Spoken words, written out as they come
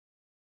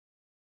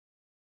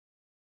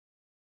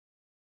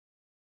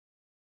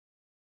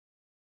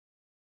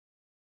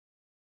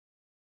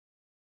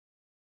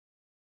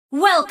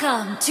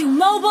Welcome to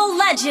Mobile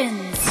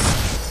Legends!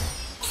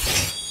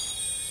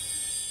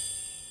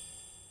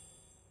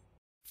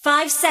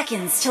 5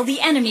 seconds till the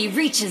enemy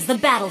reaches the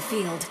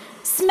battlefield.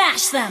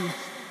 Smash them!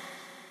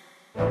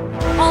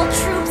 All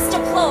troops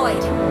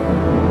deployed!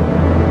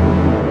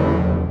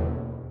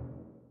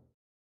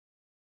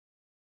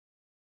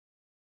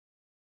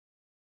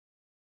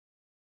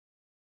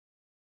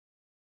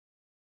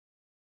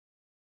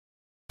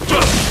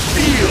 Just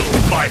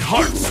feel my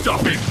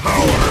heart-stopping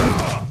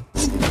power!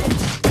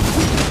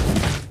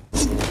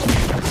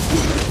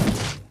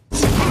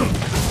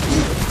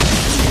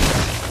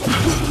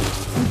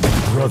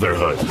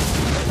 Brotherhood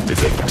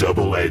is a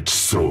double-edged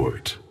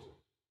sword.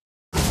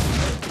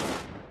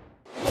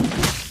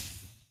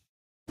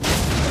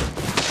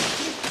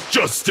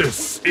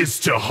 Justice is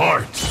to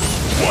heart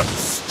what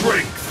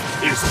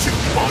strength is to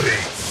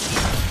body.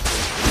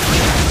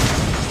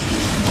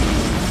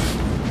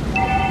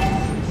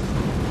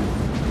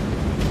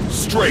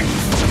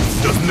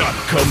 Strength does not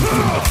come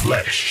from the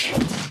flesh,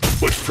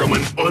 but from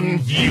an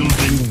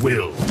unyielding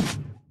will.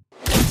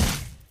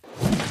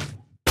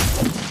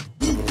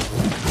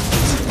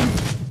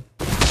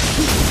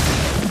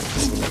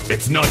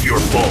 It's not your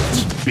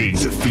fault being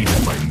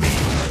defeated by me.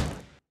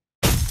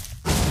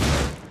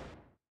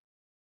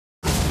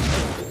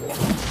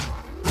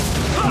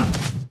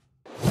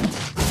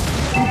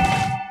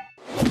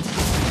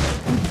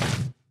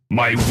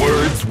 My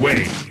words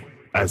weigh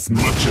as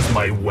much as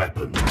my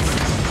weapons.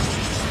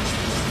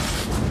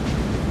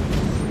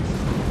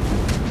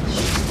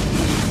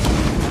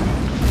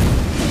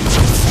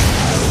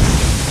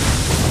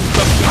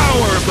 The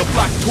power of the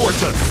Black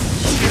Tortoise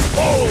is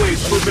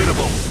always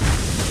formidable.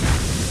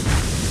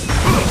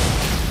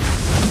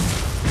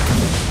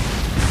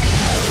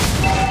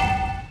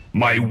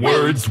 My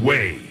words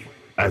weigh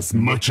as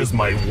much as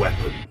my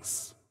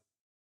weapons.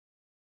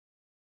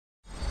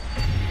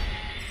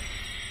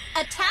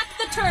 Attack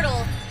the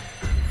turtle!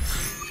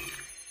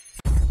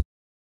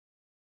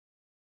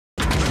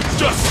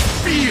 Just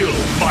feel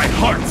my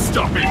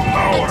heart-stopping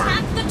power!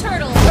 Attack the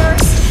turtle!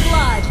 First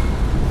blood!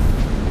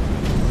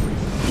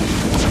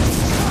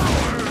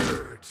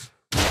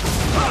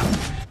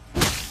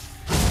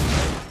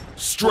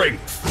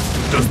 Strength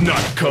does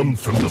not come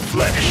from the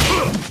flesh,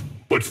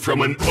 but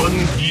from an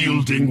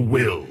unyielding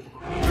will.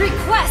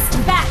 Request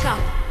backup!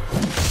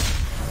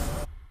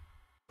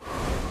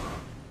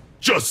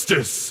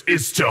 Justice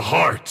is to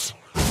heart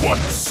what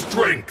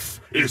strength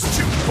is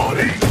to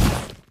body.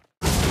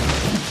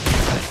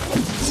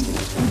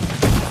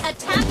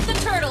 Attack the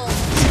turtle!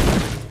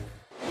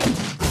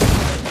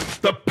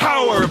 The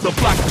power of the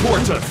Black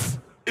Tortoise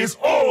is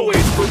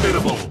always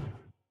formidable.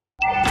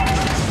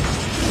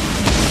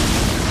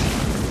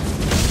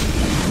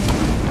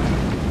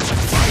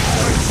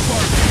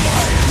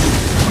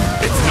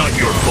 It's not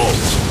your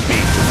fault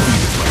being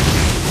defeated by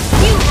me.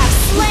 You have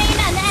slain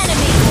an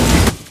enemy!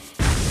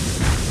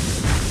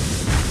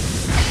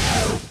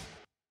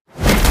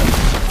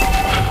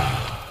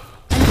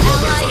 An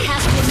ally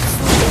has been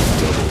slain.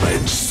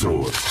 Double-edged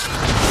sword.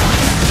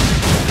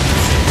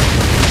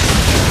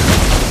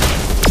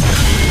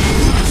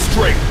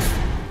 Strength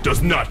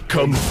does not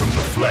come from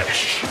the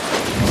flesh.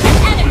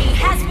 An enemy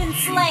has been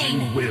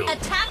slain! Will.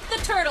 Attack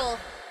the turtle!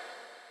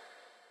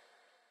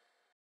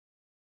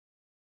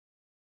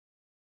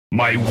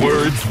 My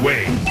words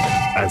weigh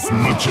as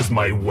much as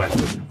my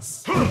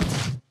weapons.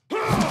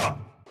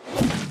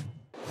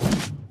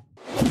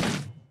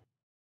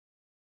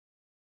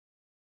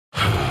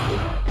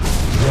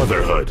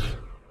 Brotherhood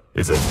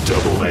is a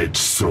double-edged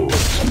sword.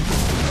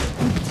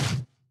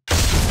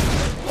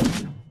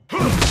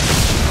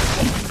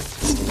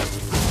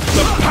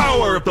 The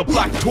power of the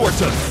Black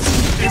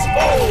Tortoise is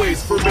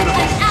always formidable.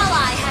 An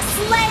ally has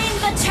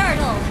slain the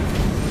turtle!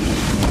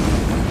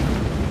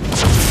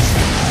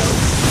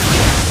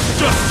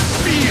 Just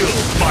feel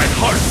my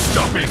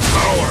heart-stopping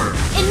power!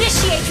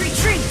 Initiate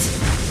retreat!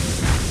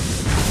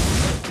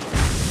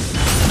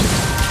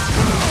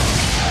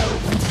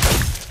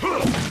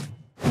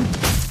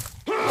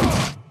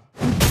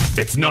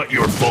 It's not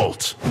your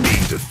fault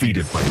being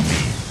defeated by me.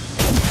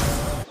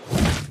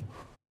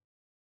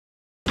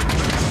 An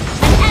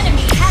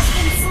enemy has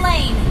been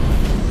slain!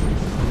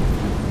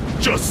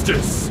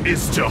 Justice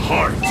is to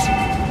heart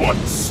what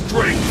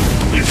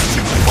strength is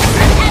to An body.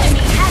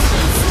 enemy has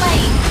been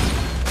slain!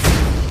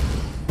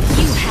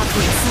 You have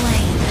been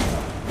slain!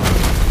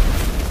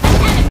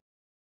 An enemy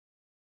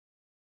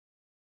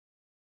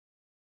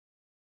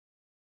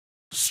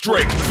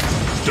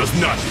Strength does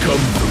not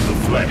come from the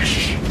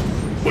flesh,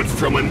 but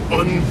from an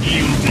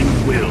unyielding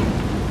will.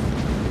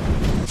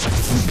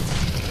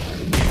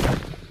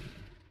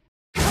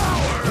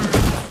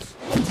 Cowards!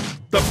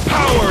 The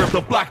power of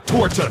the Black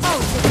Tortoise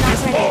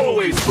is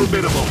always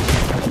formidable.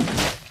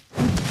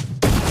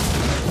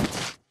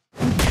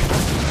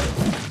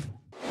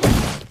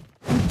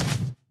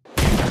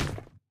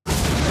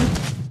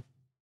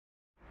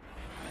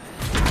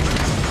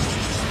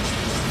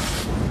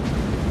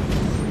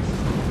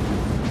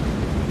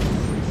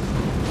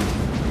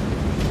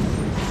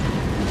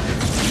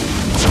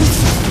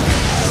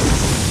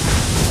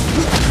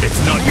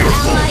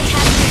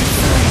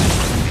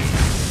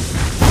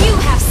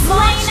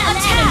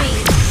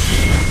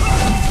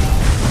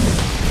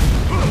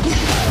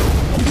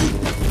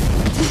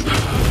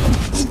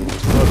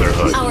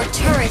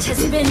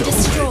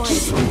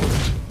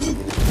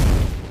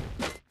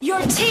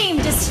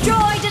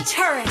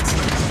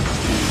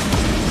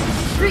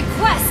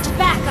 Request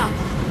backup!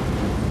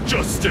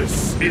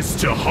 Justice is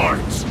to heart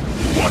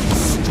what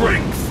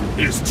strength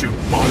is to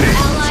body. An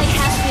ally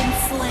has been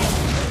slain.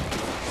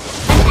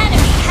 An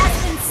enemy has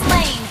been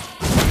slain.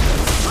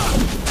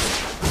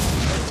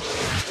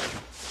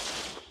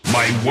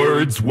 My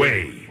words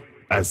weigh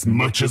as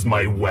much as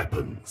my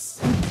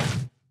weapons.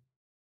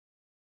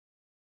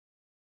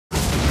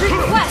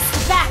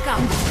 Request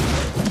backup!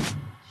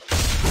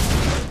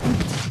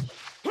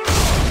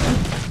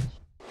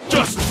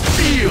 Just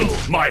feel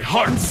my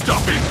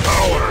heart-stopping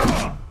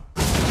power!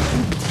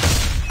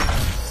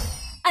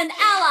 An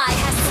ally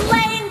has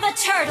slain the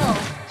turtle!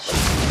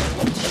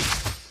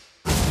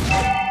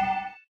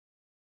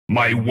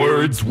 My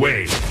words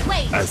weigh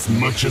Wait. as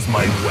much as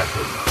my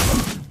weapons.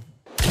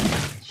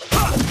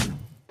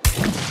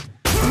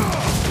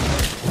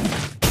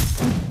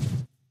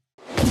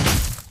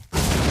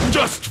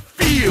 Just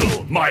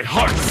feel my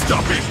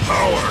heart-stopping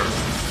power!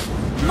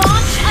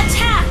 Launch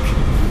attack!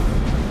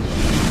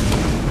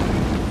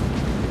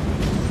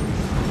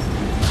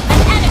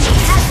 An enemy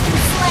has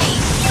been slain!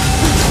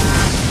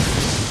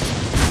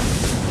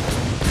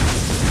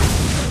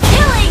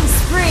 Killing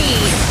spree!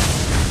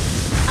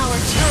 Our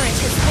turret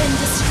has been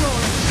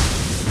destroyed.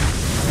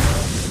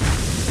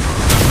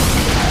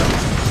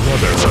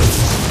 Brotherhood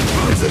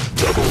is a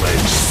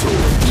double-edged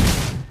sword.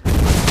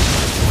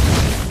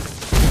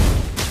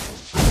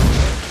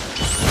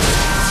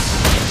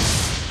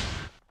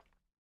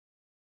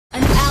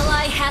 An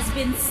ally has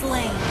been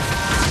slain.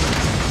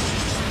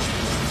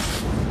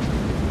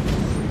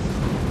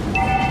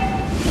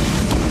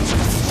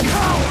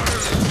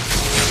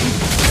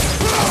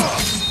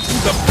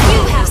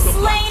 You have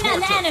slain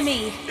an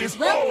enemy! Is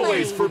Well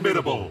always played.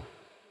 formidable.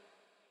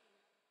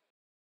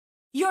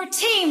 Your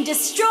team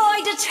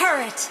destroyed a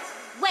turret!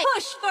 Wait.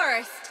 Push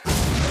first!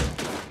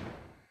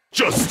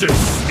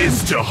 Justice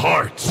is to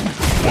heart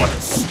what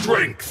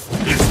strength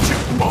is to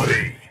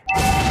body.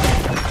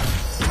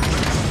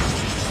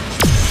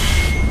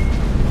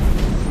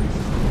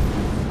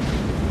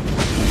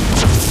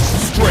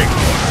 Strength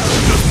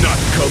does not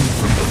come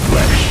from the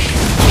flesh.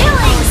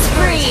 Killing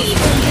spree!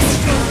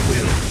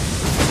 Will.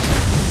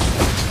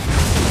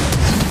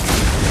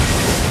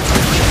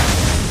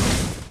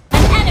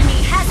 An enemy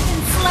has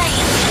been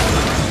slain!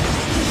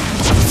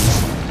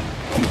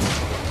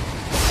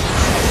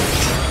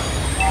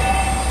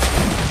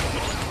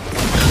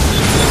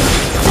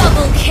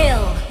 Double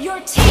kill! Your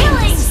team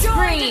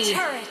destroyed the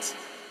turret!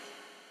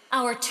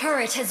 Our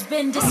turret has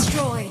been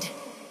destroyed.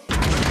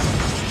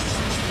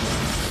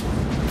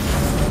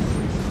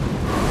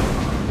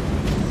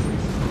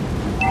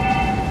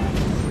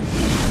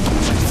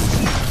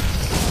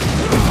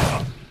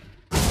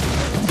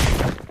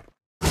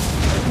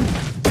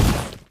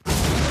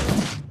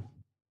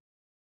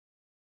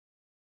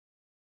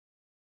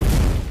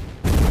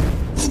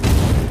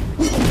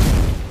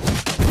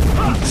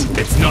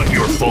 It's not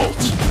your fault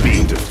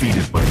being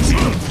defeated by me.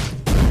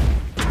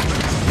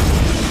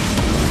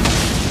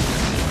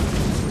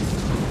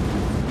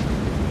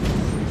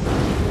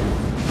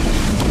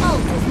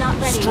 Ult is not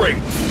ready.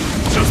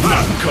 Strength does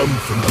not come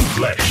from the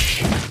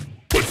flesh,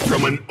 but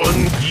from an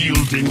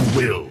unyielding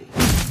will.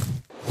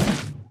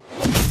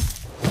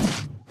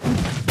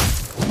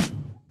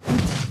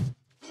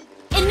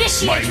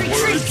 Initiate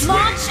retreat!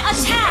 Launch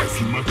attack!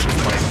 As much as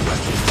my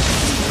weapon.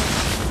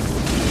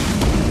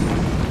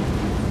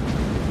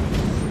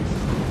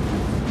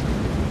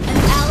 An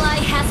ally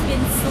has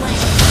been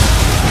slain.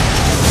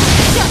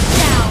 Shut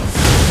down!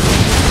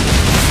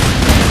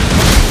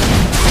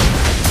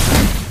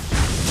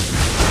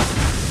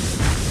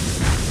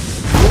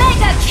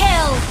 Mega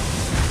kill!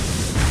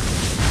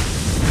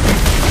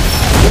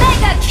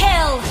 Mega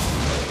kill!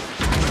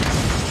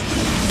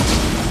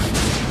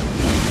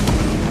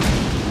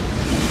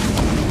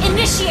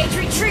 Initiate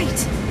retreat!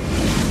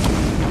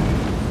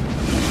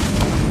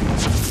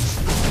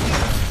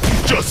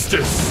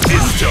 Justice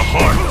is to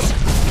heart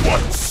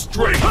what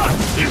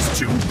strength is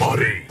to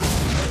body.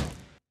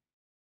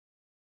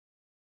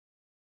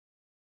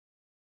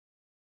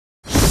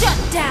 Shut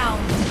down!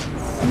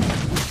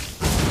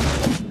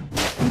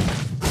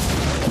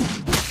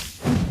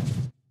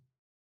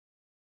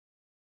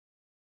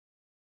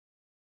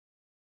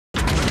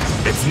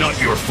 It's not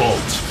your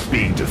fault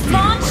being defeated.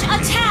 Launch by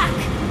me. attack!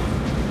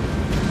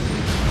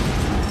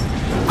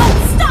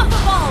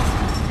 Unstoppable!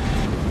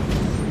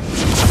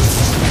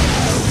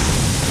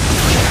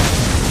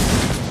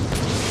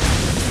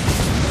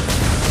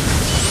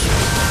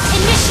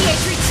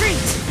 Initiate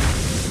retreat!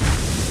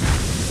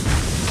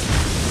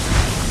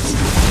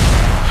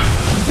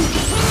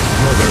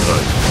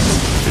 Brotherhood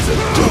is a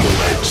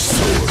double-edged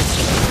sword.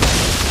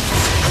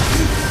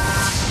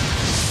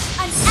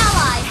 An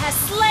ally has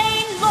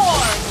slain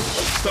Lord!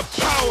 The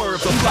power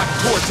of the Black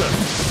Tortoise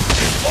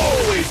is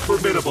always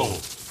formidable.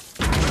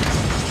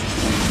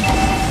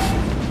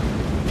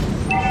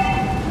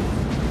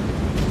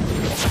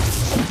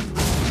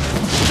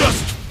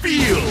 Just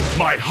feel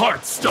my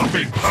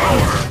heart-stopping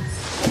power.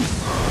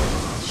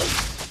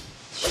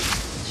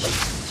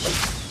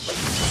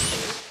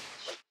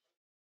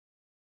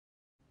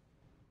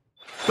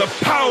 The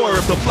power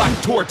of the Black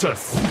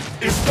Tortoise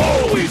is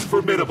always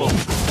formidable. An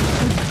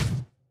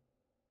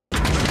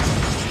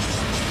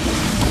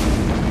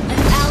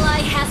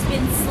ally has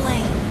been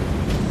slain.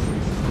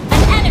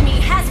 An enemy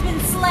has been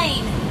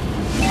slain.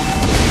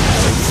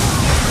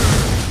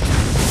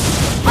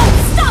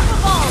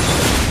 Unstoppable!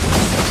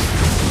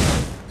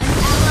 An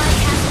ally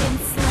has been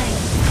slain.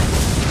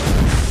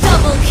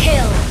 Double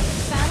kill.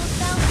 Battle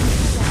fell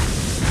into that.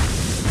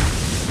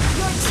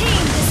 Your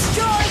team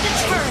destroyed the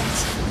turret.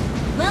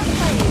 Well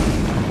played.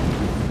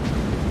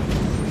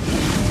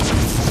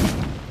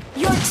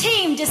 Your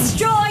team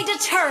destroyed a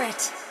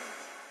turret.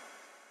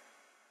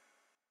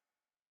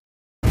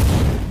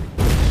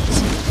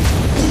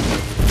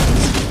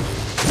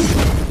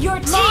 Your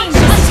team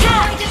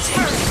destroyed a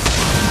turret.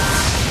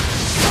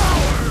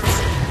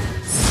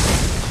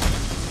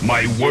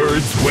 My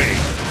words weigh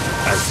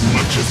as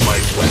much as my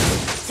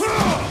weapons.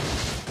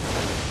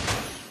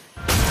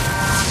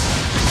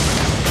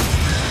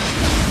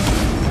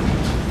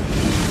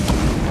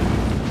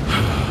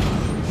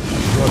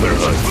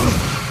 Brotherhood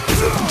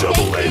is a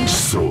double-edged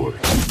sword.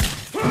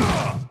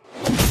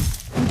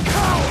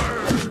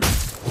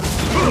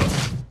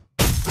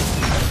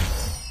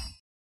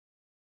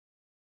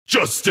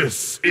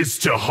 Justice is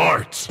to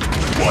heart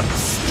what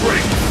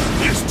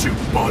strength is to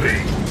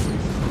body.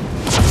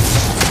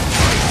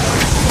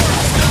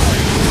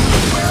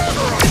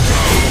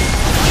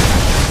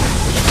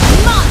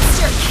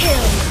 Monster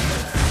kill.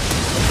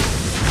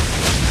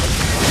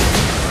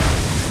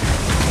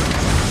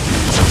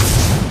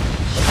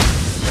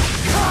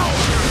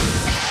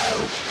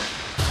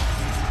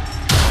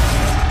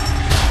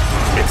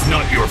 It's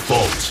not your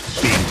fault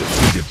being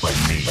defeated by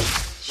me.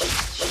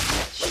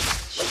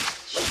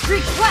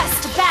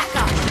 Request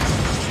backup!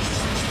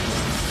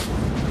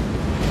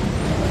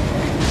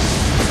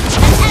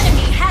 An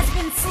enemy has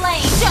been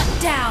slain! Shut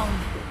down!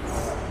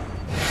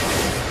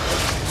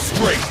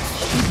 Strength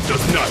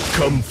does not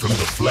come from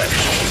the flesh,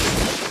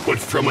 but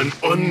from an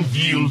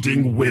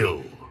unyielding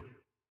will.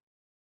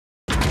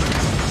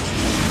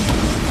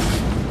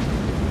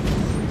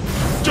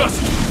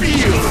 Just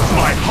feel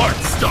my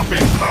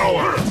heart-stopping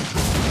power!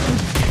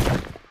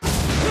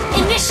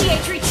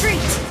 Initiate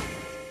retreat!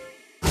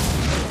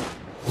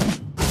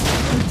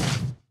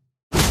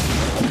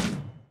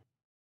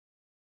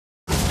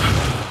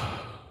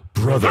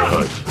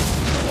 Brotherhood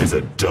is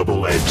a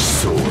double-edged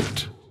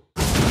sword.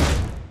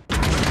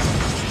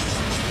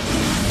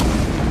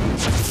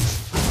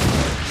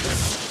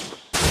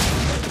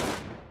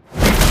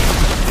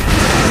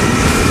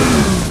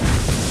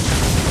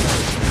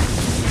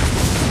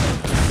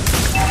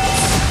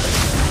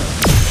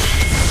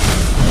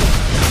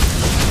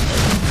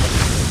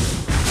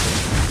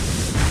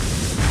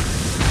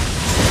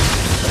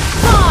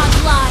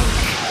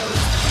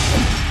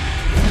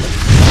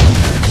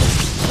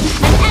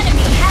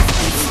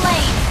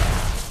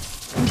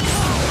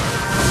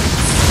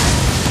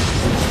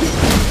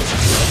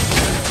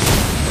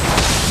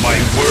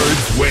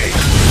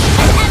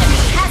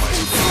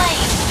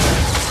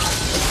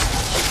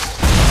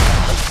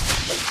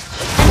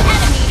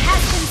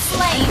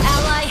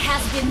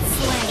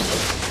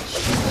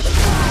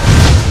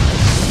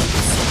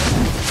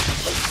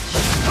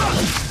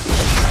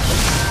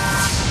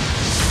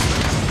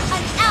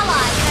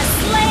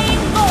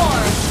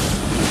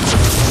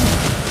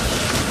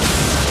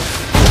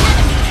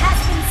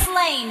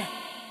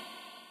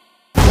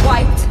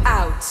 Wiped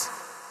out.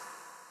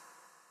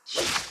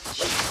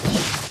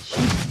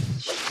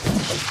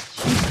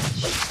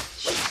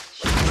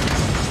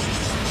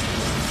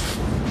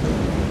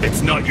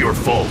 It's not your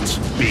fault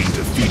being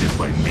defeated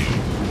by me.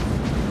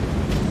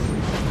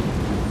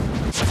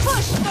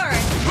 Push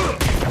first!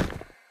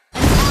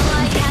 An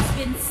ally has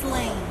been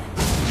slain.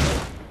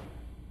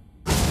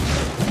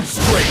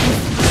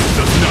 Strength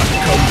does not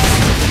come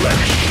from the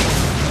flesh,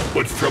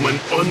 but from an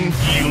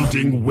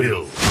unyielding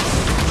will.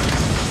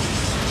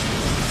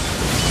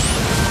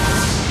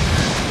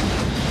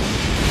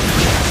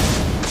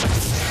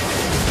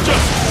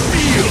 Just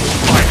feel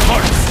my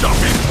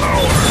heart-stopping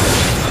power!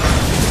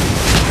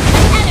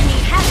 Enemy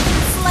has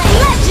been slain!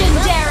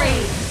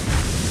 Legendary!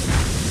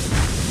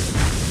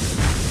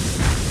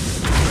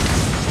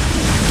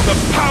 The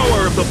power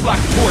of the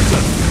Black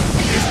Tortoise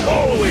is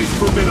always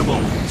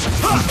formidable!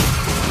 Ha!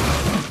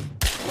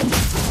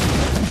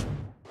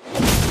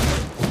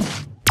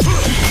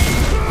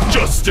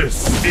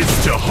 Justice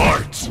is to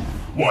heart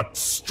what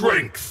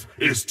strength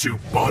is to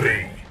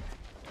body.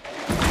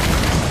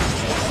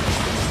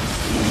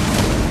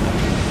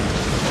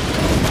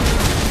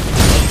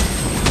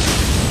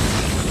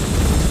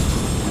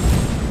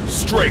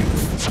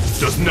 Strength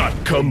does not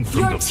come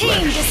from Your the team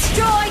flesh,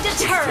 destroyed a but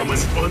turret! from an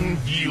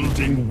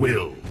unyielding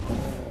will.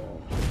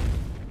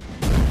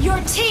 Your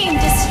team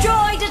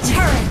destroyed a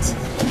turret!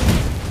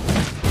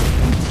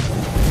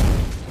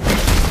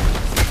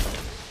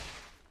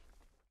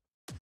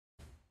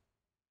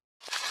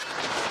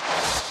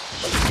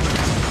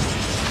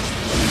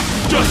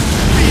 Just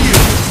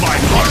feel my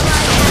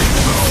heart-stopping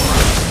power!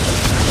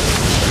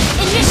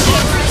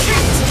 Initiate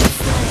retreat!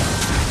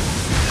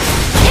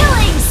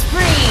 Killing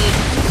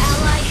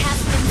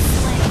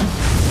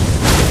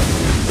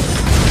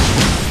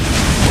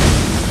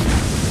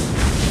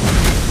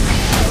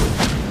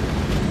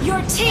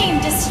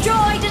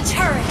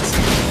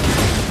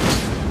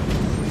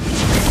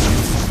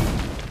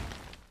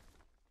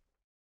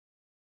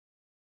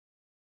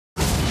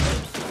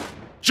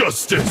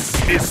Justice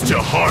is to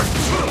heart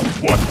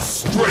what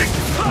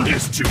strength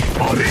is to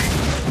body.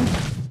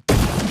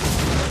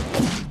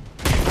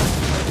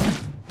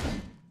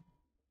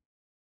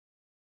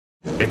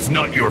 It's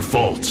not your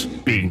fault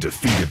being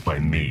defeated by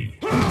me.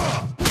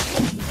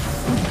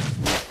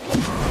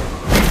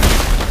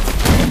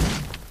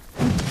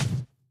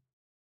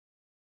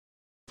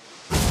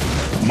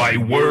 My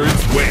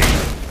words weigh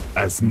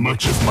as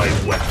much as my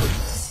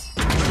weapons.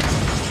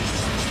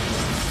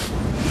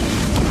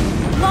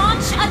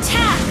 Launch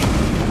attack!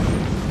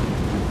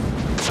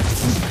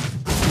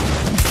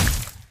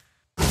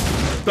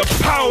 The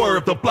power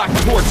of the Black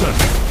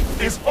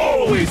Tortoise is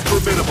always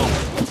formidable.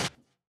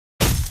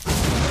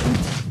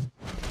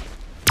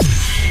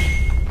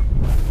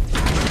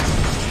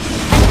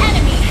 An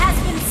enemy has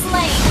been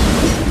slain.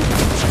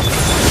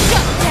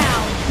 Shut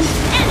down.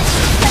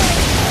 Enemy slain.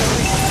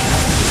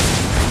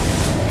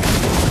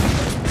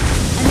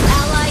 An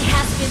ally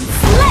has been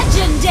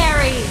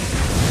legendary.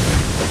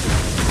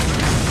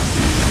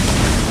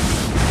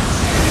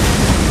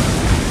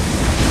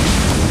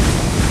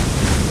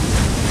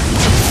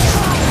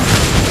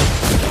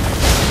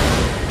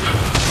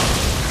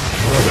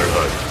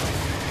 Brotherhood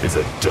is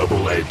a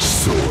double-edged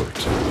sword.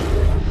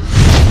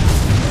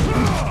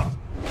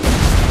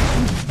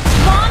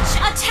 Launch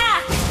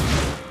attack!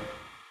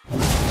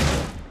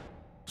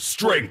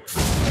 Strength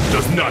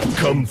does not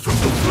come from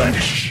the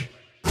flesh,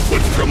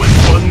 but from an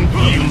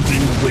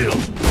unyielding will.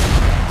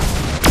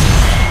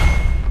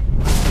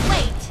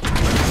 Wait.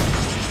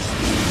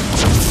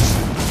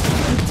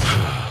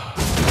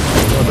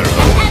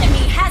 Brotherhood An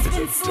enemy has is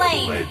been a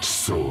slain. double-edged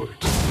sword.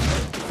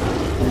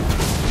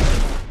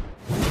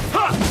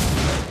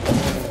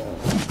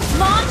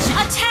 Launch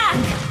attack!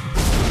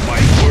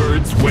 My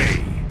words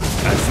weigh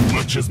as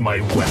much as my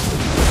weapons.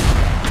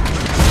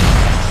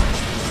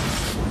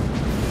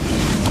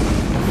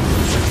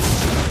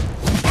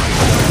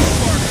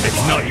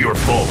 It's not your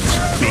fault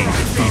being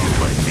defeated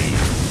by me.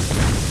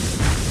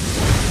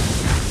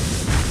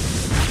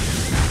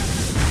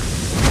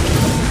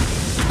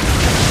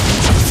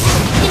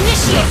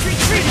 Initiate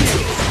retreat!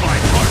 My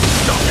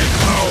heart-stopping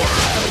power!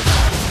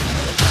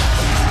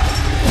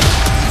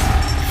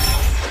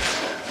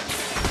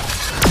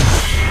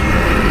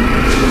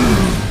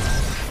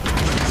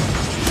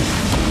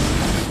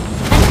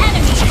 An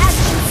enemy has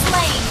been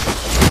slain.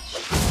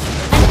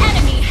 An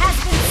enemy has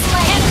been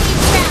slain.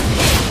 Enemy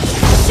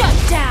rampage. Shut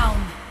down.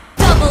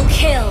 Double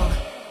kill.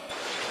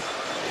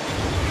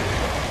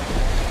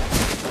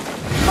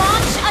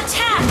 Launch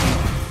attack.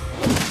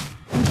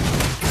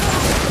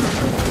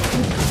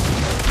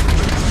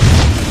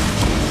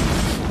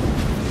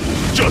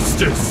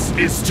 Justice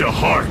is to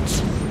heart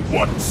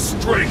what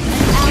strength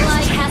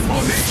Ally is to has been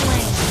body.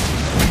 slain.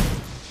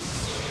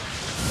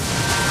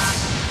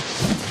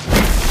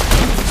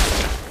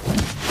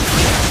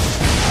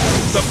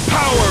 The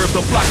power of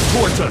the Black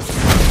Tortoise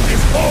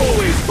is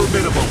always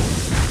formidable.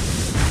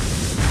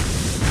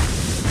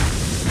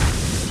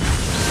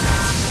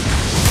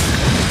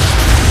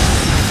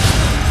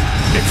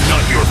 It's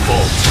not your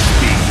fault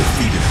being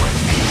defeated by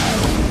me.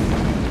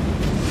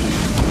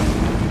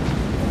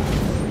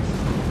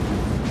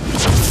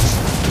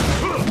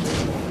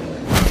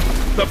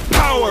 The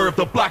power of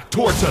the Black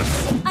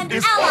Tortoise An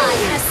is ally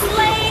always has formidable.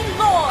 slain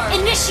Lord.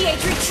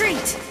 Initiate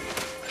retreat.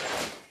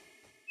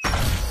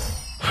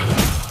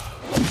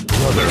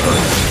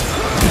 Brotherhood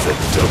is a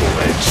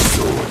double-edged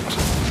sword.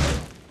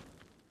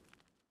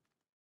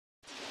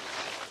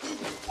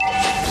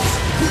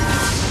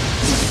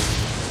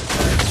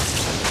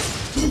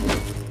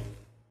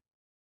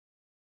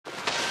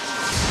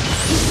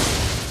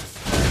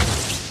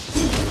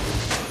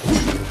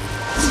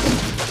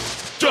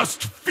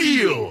 Just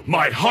feel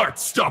my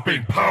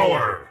heart-stopping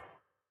power!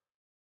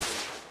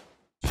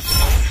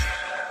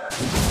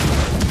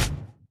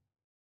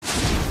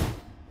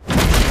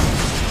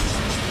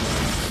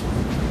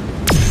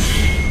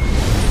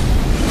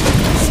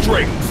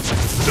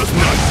 Strength does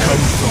not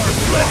come from the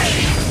flesh,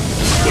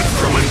 but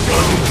from an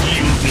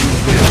unyielding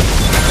will.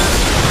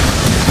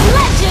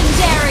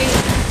 Legendary.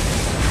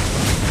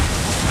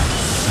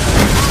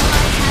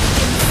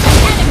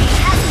 Enemy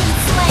has been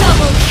slain.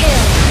 Double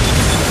kill.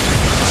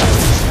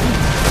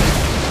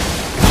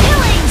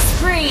 Killing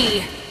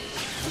spree.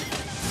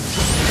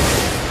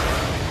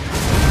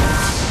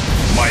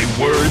 My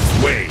words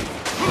weigh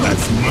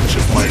as much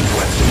as my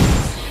weapons.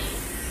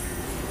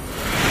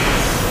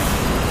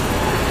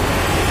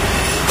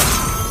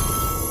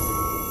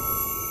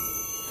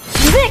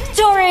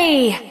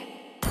 Victory!